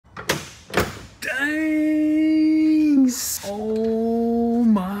Dang. Oh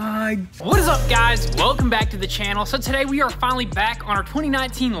my. What is up, guys? Welcome back to the channel. So today we are finally back on our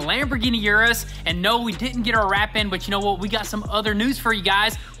 2019 Lamborghini Urus. And no, we didn't get our wrap in, but you know what? We got some other news for you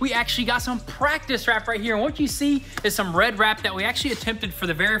guys. We actually got some practice wrap right here. And what you see is some red wrap that we actually attempted for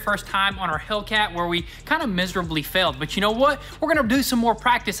the very first time on our Hellcat, where we kind of miserably failed. But you know what? We're gonna do some more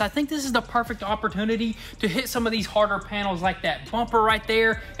practice. I think this is the perfect opportunity to hit some of these harder panels like that bumper right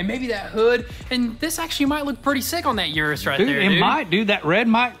there and maybe that hood. And this actually might look pretty sick on that Urus right there, dude. It might, dude. That red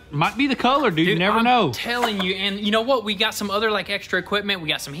might be the color, dude. You never know. I'm telling you. And you know what? We got some other like extra equipment. We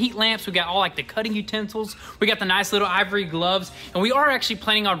got some heat lamps. We got all like the cutting utensils. We got the nice little ivory gloves. And we are actually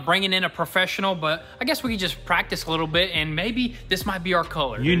planning on bringing in a professional, but I guess we could just practice a little bit and maybe this might be our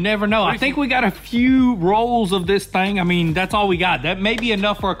color. You never know. I think we got a few rolls of this thing. I mean, that's all we got. That may be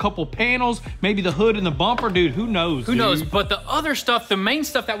enough for a couple panels, maybe the hood and the bumper, dude. Who knows? Who knows? But the other stuff, the main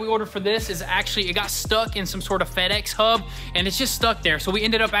stuff that we ordered for this is actually, it got stuck in some sort of FedEx hub and it's just stuck there. So we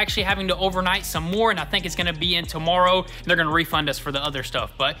ended up actually having to overnight some more, and I think it's gonna be in tomorrow and they're gonna refund us for the other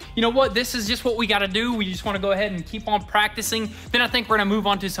stuff. But you know what? This is just what we gotta do. We just wanna go ahead and keep on practicing. Then I think we're gonna move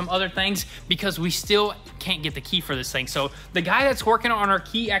on to some other things because we still can't get the key for this thing. So the guy that's working on our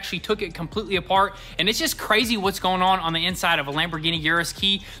key actually took it completely apart, and it's just crazy what's going on the inside of a Lamborghini Urus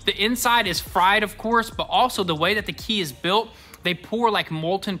key. The inside is fried, of course, but also the way that the key is built, they pour like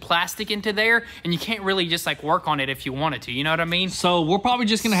molten plastic into there, and you can't really just like work on it if you wanted to, you know what I mean? So we're probably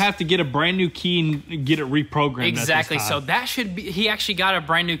just gonna have to get a brand new key and get it reprogrammed. Exactly. So that should be, he actually got a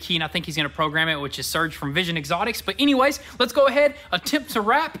brand new key, and I think he's gonna program it, which is Serge from Vision Exotics. But anyways, let's go ahead, attempt to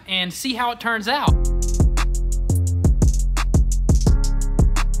wrap and see how it turns out.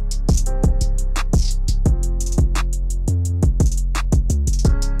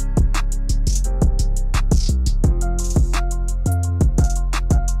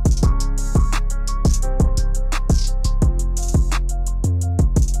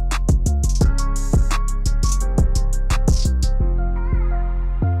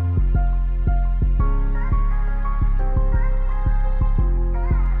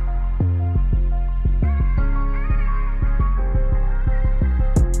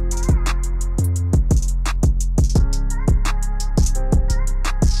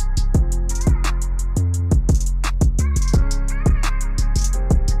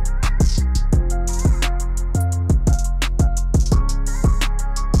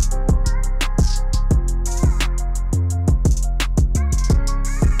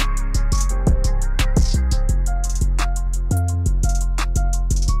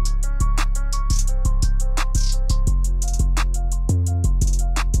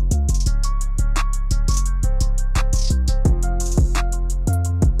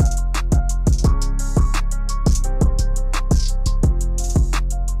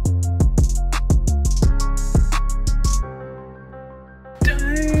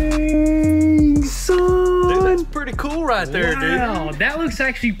 Pretty cool right there, dude. Wow, that looks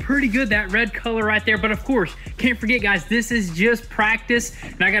actually pretty good, that red color right there. But of course, can't forget, guys, this is just practice.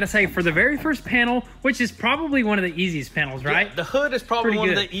 And I gotta say, for the very first panel, which is probably one of the easiest panels, right? Yeah, the hood is probably one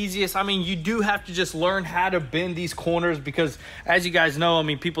of the easiest. I mean, you do have to just learn how to bend these corners because, as you guys know, I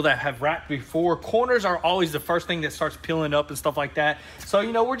mean, people that have wrapped before, corners are always the first thing that starts peeling up and stuff like that. So,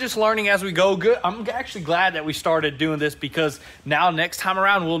 you know, we're just learning as we go. Good. I'm actually glad that we started doing this because now next time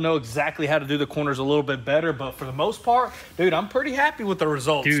around, we'll know exactly how to do the corners a little bit better. But for the most part, dude, I'm pretty happy with the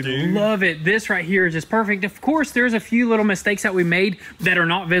results, dude. Love it. This right here is just perfect. Of course, there's a few little mistakes that we made that are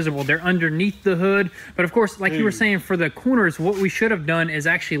not visible. They're underneath the hood. But of course, like you were saying, for the corners, what we should have done is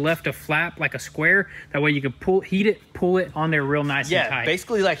actually left a flap, like a square. That way you could pull it on there real nice and tight. Yeah,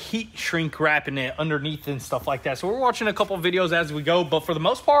 basically like heat shrink wrapping it underneath and stuff like that. So we're watching a couple of videos as we go. But for the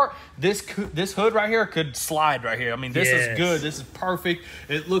most part, this hood right here could slide right here. I mean, this is good. This is perfect.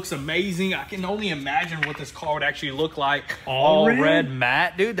 It looks amazing. I can only imagine what this car would actually look like. All red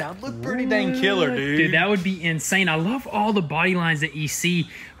matte, dude. That would look pretty dang killer, dude. Dude, that would be insane. I love all the body lines that you see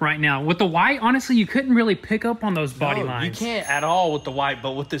right now. With the white, honestly, you couldn't really pick up on those body lines. You can't at all with the white,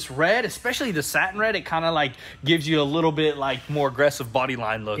 but with this red, especially the satin red, it kind of like gives you a little bit like more aggressive body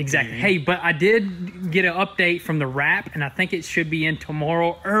line look. Exactly. Dude. Hey, but I did get an update from the wrap, and I think it should be in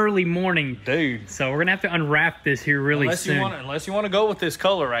tomorrow early morning. Dude. So we're gonna have to unwrap this here really soon. Unless you want to go with this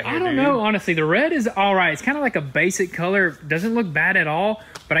color right here, I don't know, honestly. The red is all right. It's kind of like a basic color. Doesn't look bad at all,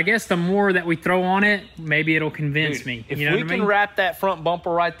 but I guess the more that we throw on it, maybe it'll convince me. If we can wrap that front bumper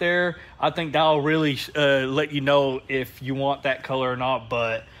right there, I think that'll really let you know if you want that color or not.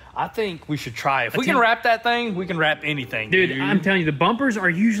 But I think we should try it. If we can wrap that thing, we can wrap anything, dude. I'm telling you, the bumpers are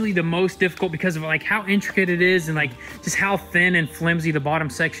usually the most difficult because of like how intricate it is and like just how thin and flimsy the bottom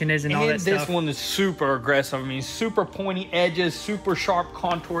section is and all that stuff. This one is super aggressive. I mean, super pointy edges, super sharp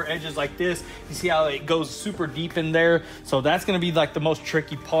contour edges like this. You see how it goes super deep in there? So that's gonna be like the most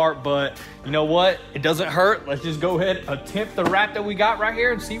tricky part, but you know what? It doesn't hurt. Let's just go ahead, attempt the wrap that we got right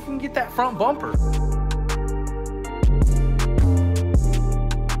here and see if we can get that front bumper.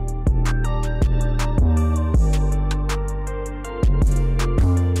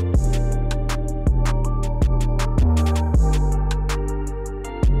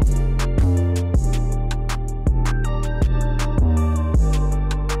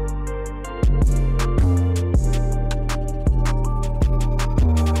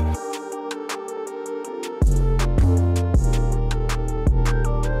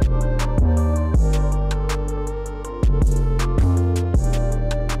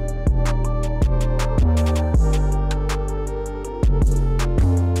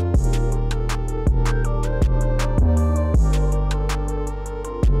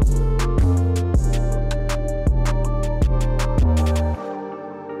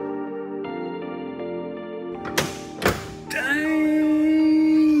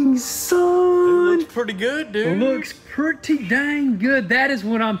 Pretty good, dude. It looks pretty dang good. That is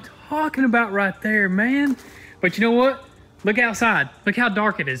what I'm talking about right there, man. But you know what? Look outside. Look how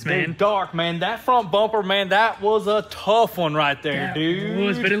dark it is, man. Dude, dark, man. That front bumper, man, that was a tough one right there, dude. It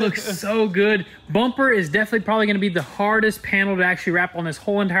was, but it looks so good. Bumper is definitely probably going to be the hardest panel to actually wrap on this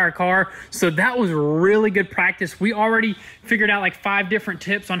whole entire car. So that was really good practice. We already figured out like 5 different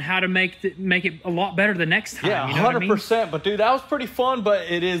tips on how to make it a lot better the next time. Yeah, you know 100%. I mean? But dude, that was pretty fun. But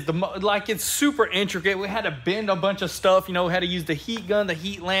it is like it's super intricate. We had to bend a bunch of stuff. You know, we had to use the heat gun, the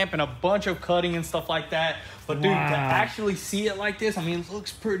heat lamp, and a bunch of cutting and stuff like that. But dude, to actually see it like this, I mean, it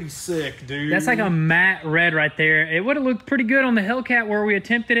looks pretty sick, dude. That's like a matte red right there. It would have looked pretty good on the Hellcat where we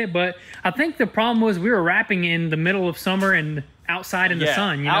attempted it, but I think the problem was we were wrapping in the middle of summer and outside in the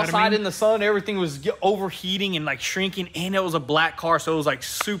sun. You know outside what I mean? in the sun, everything was overheating and like shrinking, and it was a black car, so it was like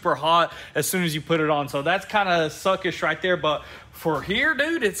super hot as soon as you put it on. So that's kind of suckish right there, but for here,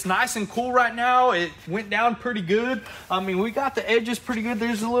 dude, it's nice and cool right now. It went down pretty good. I mean, we got the edges pretty good.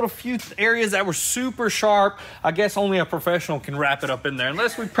 There's a little few areas that were super sharp. I guess only a professional can wrap it up in there,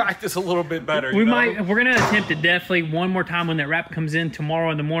 unless we practice a little bit better. We're gonna attempt it definitely one more time when that wrap comes in tomorrow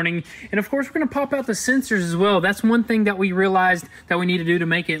in the morning. And of course, we're gonna pop out the sensors as well. That's one thing that we realized that we need to do to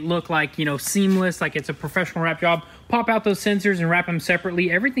make it look like, you know, seamless, like it's a professional wrap job. Pop out those sensors and wrap them separately.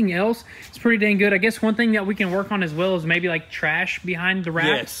 Everything else is pretty dang good. I guess one thing that we can work on as well is maybe like trash behind the wrap.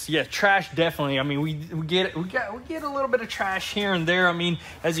 Yes, yeah, trash definitely. I mean, we get a little bit of trash here and there. I mean,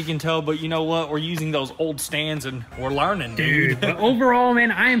 as you can tell, but you know what? We're using those old stands and we're learning, dude. But overall,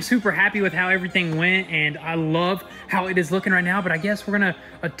 man, I am super happy with how everything went, and I love how it is looking right now. But I guess we're gonna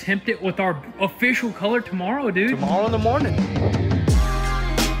attempt it with our official color tomorrow, dude. Tomorrow in the morning.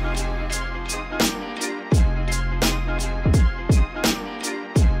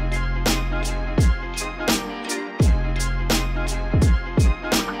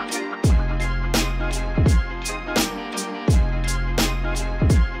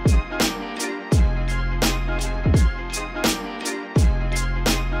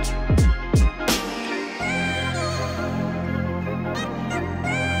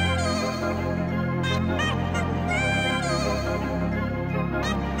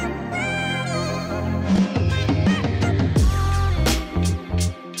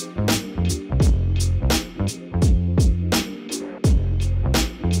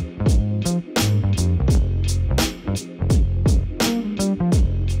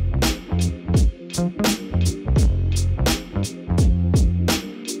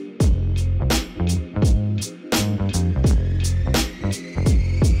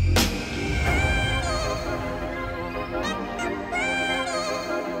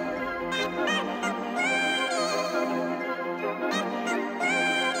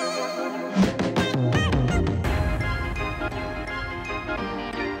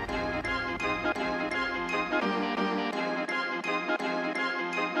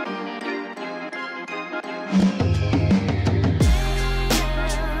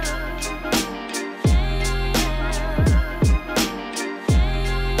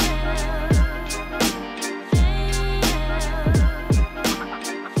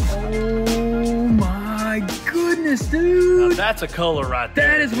 goodness, dude. Now that's a color right there.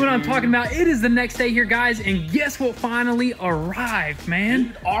 That is what I'm talking about. It is the next day here, guys, and guess what finally arrived, man?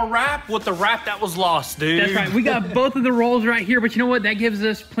 Dude, our wrap with the wrap that was lost, dude. That's right. We got both of the rolls right here, but you know what? That gives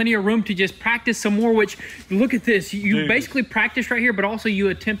us plenty of room to just practice some more, which, look at this. You basically practiced right here, but also you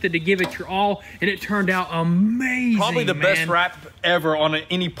attempted to give it your all, and it turned out amazing. Probably the best wrap ever on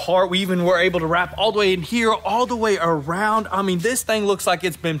any part. We even were able to wrap all the way in here, all the way around. I mean, this thing looks like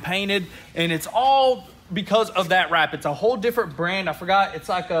it's been painted, and it's all because of that wrap. It's a whole different brand. I forgot. It's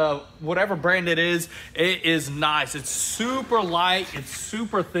like a whatever brand it is. It is nice. It's super light. It's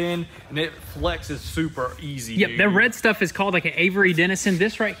super thin, and it flexes super easy. Yep, dude. the red stuff is called like an Avery Dennison.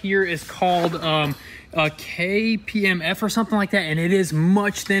 This right here is called a KPMF or something like that, and it is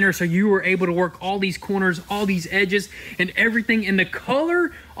much thinner, so you were able to work all these corners, all these edges, and everything. In the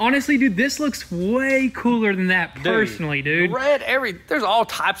color, honestly, dude, this looks way cooler than that personally, dude. Red, there's all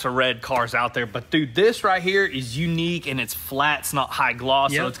types of red cars out there, but dude, this right here is unique, and it's flat, it's not high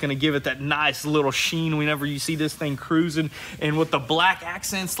gloss, so it's gonna give it that nice little sheen whenever you see this thing cruising. And with the black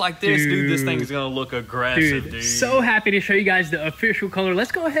accents like this, dude, this thing is gonna look aggressive, dude. So happy to show you guys the official color.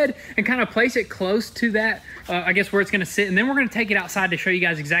 Let's go ahead and kind of place it close to that, I guess where it's gonna sit, and then we're gonna take it outside to show you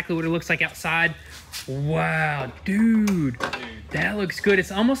guys exactly what it looks like outside. Wow, dude, that looks good.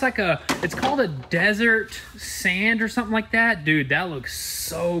 It's almost like it's called a desert sand or something like that. Dude, that looks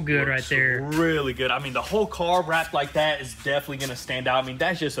so good right there. Really good. I mean, the whole car wrapped like that is definitely going to stand out. I mean,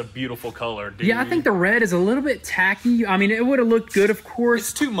 that's just a beautiful color, dude. Yeah, I think the red is a little bit tacky. I mean, it would have looked good, of course.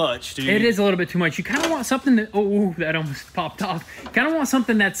 It's too much, dude. It is a little bit too much. You kind of want something that, oh, that almost popped off. You kind of want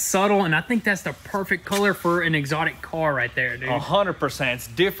something that's subtle, and I think that's the perfect color for an exotic car right there, dude. 100%. It's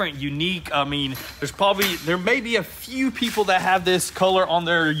different, unique. I mean, there may be a few people that have this color on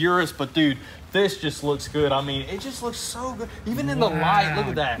their Urus, but dude, this just looks good. I mean, it just looks so good. Even in the light, look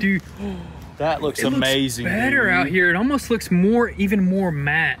at that. Dude, that looks amazing. Looks better out here. It almost looks even more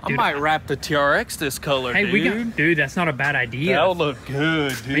matte, dude. I might wrap the TRX this color, dude. Dude, that's not a bad idea. That'll look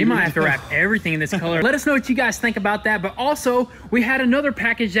good, dude. We might have to wrap everything in this color. Let us know what you guys think about that. But also, we had another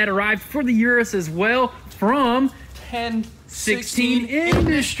package that arrived for the Urus as well from 1016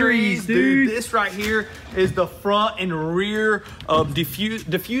 Industries, dude. This right here is the front and rear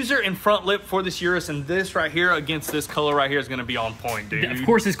diffuser and front lip for this Urus, and this right here against this color right here is going to be on point, dude. Of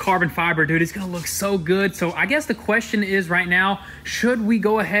course, it's carbon fiber, dude. It's going to look so good. So I guess the question is right now, should we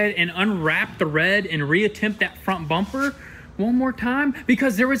go ahead and unwrap the red and reattempt that front bumper one more time?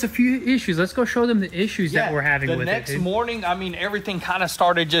 Because there was a few issues. Let's go show them the issues that we're having with it. The next morning, I mean, everything kind of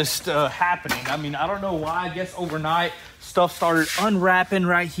started just happening. I mean, I don't know why. I guess overnight, stuff started unwrapping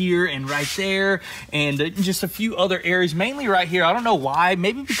right here and right there, and just a few other areas, mainly right here. I don't know why.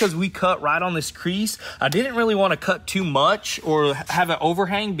 Maybe because we cut right on this crease. I didn't really want to cut too much or have an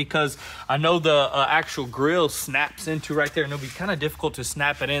overhang, because I know the actual grill snaps into right there, and it'll be kind of difficult to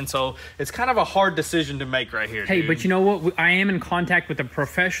snap it in. So it's kind of a hard decision to make right here. Hey, dude, but you know what? I am in contact with a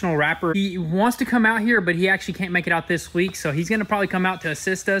professional wrapper. He wants to come out here, but he actually can't make it out this week, so he's going to probably come out to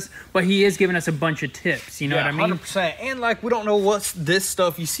assist us, but he is giving us a bunch of tips. You know what I mean? 100%. And like, we don't know what's this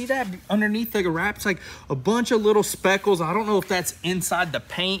stuff. You see that underneath the wrap? It's like a bunch of little speckles. I don't know if that's inside the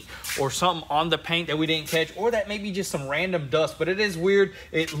paint or something on the paint that we didn't catch, or that may be just some random dust, but it is weird.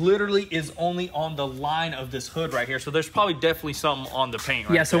 It literally is only on the line of this hood right here, so there's probably definitely something on the paint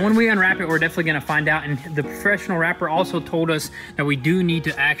right so there. When we unwrap it, we're definitely going to find out. And the professional wrapper also told us that we do need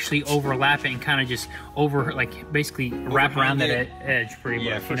to actually overlap it and kind of just basically wrap around that edge pretty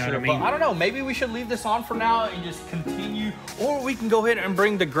much. For you know sure. what I mean? But I don't know, maybe we should leave this on for now and just continue, or we can go ahead and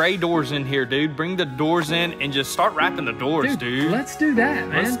bring the gray doors in here, dude. Bring the doors in and just start wrapping the doors, dude. Let's do that,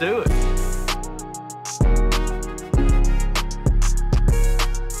 man. Let's do it.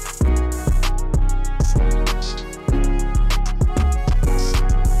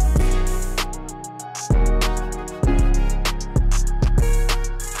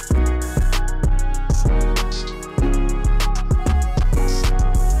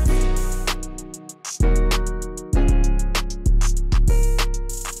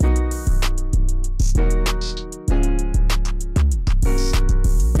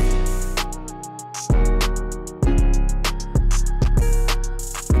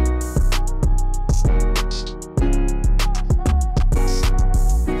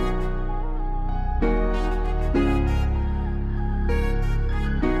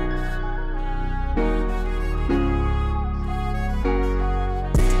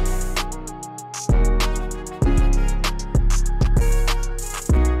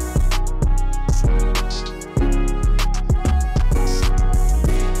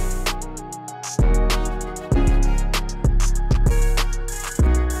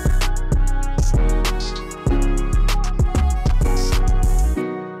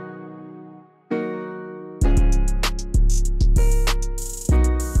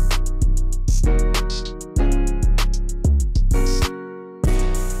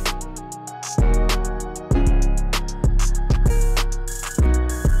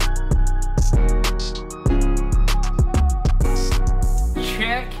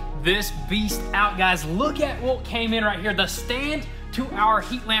 this beast out, guys. Look at what came in right here. The stand to our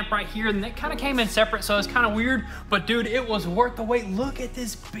heat lamp right here, and that kind of came in separate, so it's kind of weird, but dude, it was worth the wait. Look at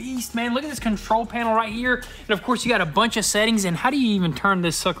this beast, man. Look at this control panel right here, and of course you got a bunch of settings. And how do you even turn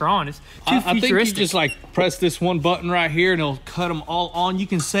this sucker on? It's too futuristic. I think you just like press this one button right here and it'll cut them all on. You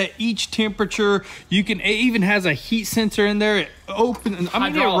can set each temperature. You can, it even has a heat sensor in there. It opens, I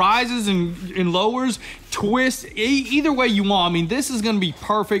mean, it rises and lowers, twists, either way you want. I mean, this is going to be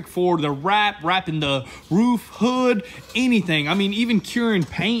perfect for the wrapping the roof, hood, anything. I mean, even curing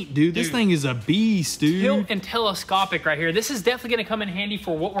paint, dude. This thing is a beast, dude. Tilt and telescopic right here. This is definitely going to come in handy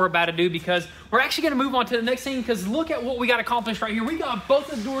for what we're about to do, because we're actually going to move on to the next thing, because look at what we got accomplished right here. We got both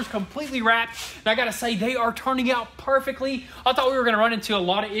the doors completely wrapped, and I got to say, they are turning out perfectly. I thought we were going to run into a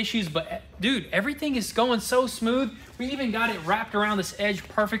lot of issues, but dude, everything is going so smooth. We even got it wrapped around this edge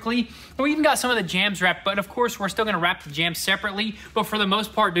perfectly. And we even got some of the jambs wrapped, but of course we're still gonna wrap the jambs separately. But for the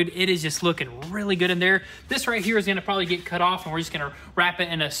most part, dude, it is just looking really good in there. This right here is gonna probably get cut off, and we're just gonna wrap it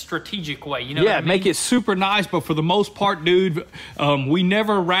in a strategic way. You know what I mean? Make it super nice, but for the most part, dude, we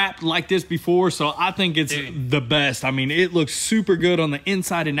never wrapped like this before, so I think it's the best. I mean, it looks super good on the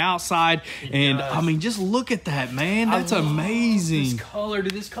inside and outside. And I mean, just look at that, man. That's amazing. This color,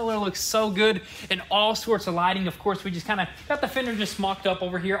 dude, this color looks so good, and all sorts of lighting. Of course, we just kind of got the fender just mocked up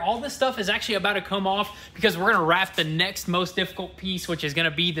over here. All this stuff is actually about to come off, because we're gonna wrap the next most difficult piece, which is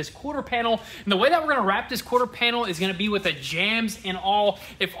gonna be this quarter panel. And the way that we're gonna wrap this quarter panel is gonna be with the jambs and all,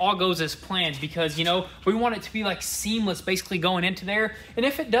 if all goes as planned, because, you know, we want it to be like seamless basically going into there. And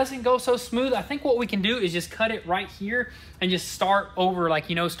if it doesn't go so smooth, I think what we can do is just cut it right here and just start over, like,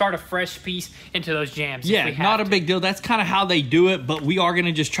 you know, start a fresh piece into those jambs. Yeah, not a big deal. That's kind of how they do it, but we are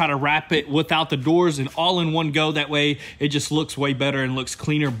gonna just try to wrap it without the doors and all in one go. That way it just looks way better and looks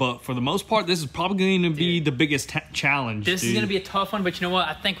cleaner. But for the most part, this is probably going to be the biggest challenge. This is going to be a tough one, but you know what?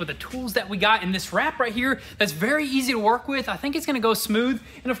 I think with the tools that we got in this wrap right here, that's very easy to work with, I think it's going to go smooth.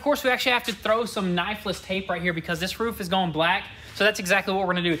 And of course, we actually have to throw some knifeless tape right here, because this roof is going black. So that's exactly what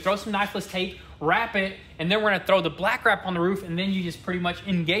we're going to do. Throw some knifeless tape, wrap it, and then we're going to throw the black wrap on the roof, and then you just pretty much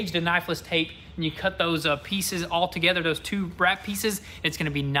engage the knifeless tape, and you cut those pieces all together, those two wrap pieces. It's going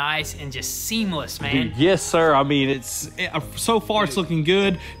to be nice and just seamless, man. Dude, yes, sir. I mean, so far it's looking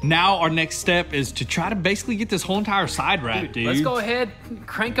good. Now our next step is to try to basically get this whole entire side wrap, dude. Let's go ahead,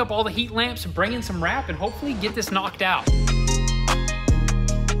 crank up all the heat lamps, bring in some wrap, and hopefully get this knocked out.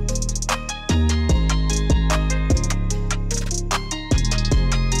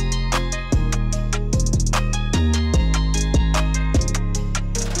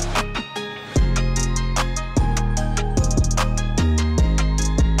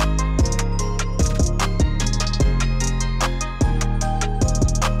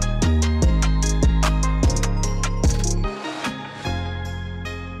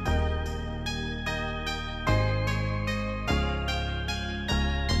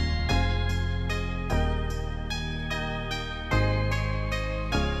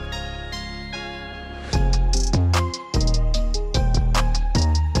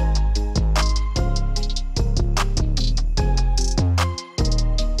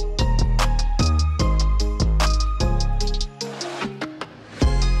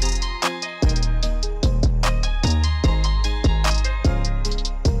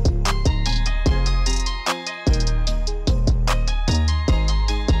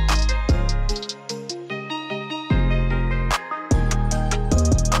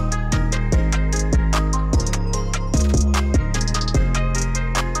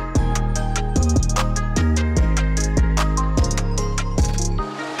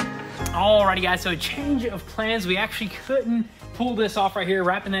 Alrighty guys, so change of plans. We actually couldn't pull this off right here,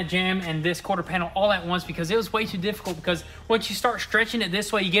 wrapping that jam and this quarter panel all at once, because it was way too difficult. Because once you start stretching it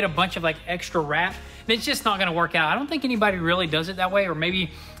this way, you get a bunch of like extra wrap, and it's just not gonna work out. I don't think anybody really does it that way, or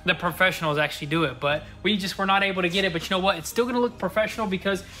maybe the professionals actually do it, but we just were not able to get it. But you know what? It's still gonna look professional,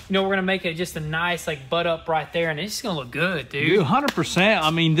 because you know we're gonna make it just a nice like butt up right there, and it's just gonna look good, dude. 100%. I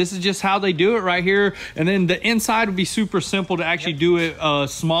mean, this is just how they do it right here. And then the inside would be super simple to actually do it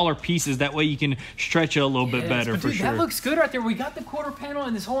smaller pieces. That way you can stretch it a little bit better, but for dude, sure. That looks good right there. We got the quarter panel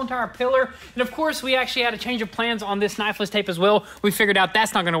and this whole entire pillar. And of course, we actually had a change of plans on this knifeless tape as well. We figured out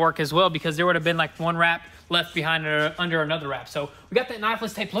that's not gonna work as well, because there would have been like one wrap left behind under another wrap. So we got that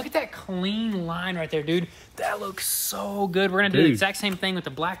knifeless tape. Look at that clean line right there, dude. That looks so good. We're gonna do the exact same thing with the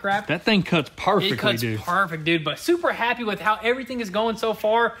black wrap. That thing cuts perfectly, dude. It cuts perfect, dude. But super happy with how everything is going so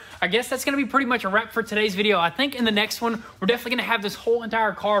far. I guess that's gonna be pretty much a wrap for today's video. I think in the next one, we're definitely gonna have this whole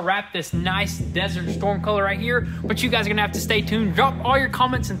entire car wrapped this nice desert storm color right here. But you guys are gonna have to stay tuned. Drop all your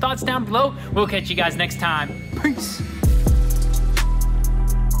comments and thoughts down below. We'll catch you guys next time. Peace.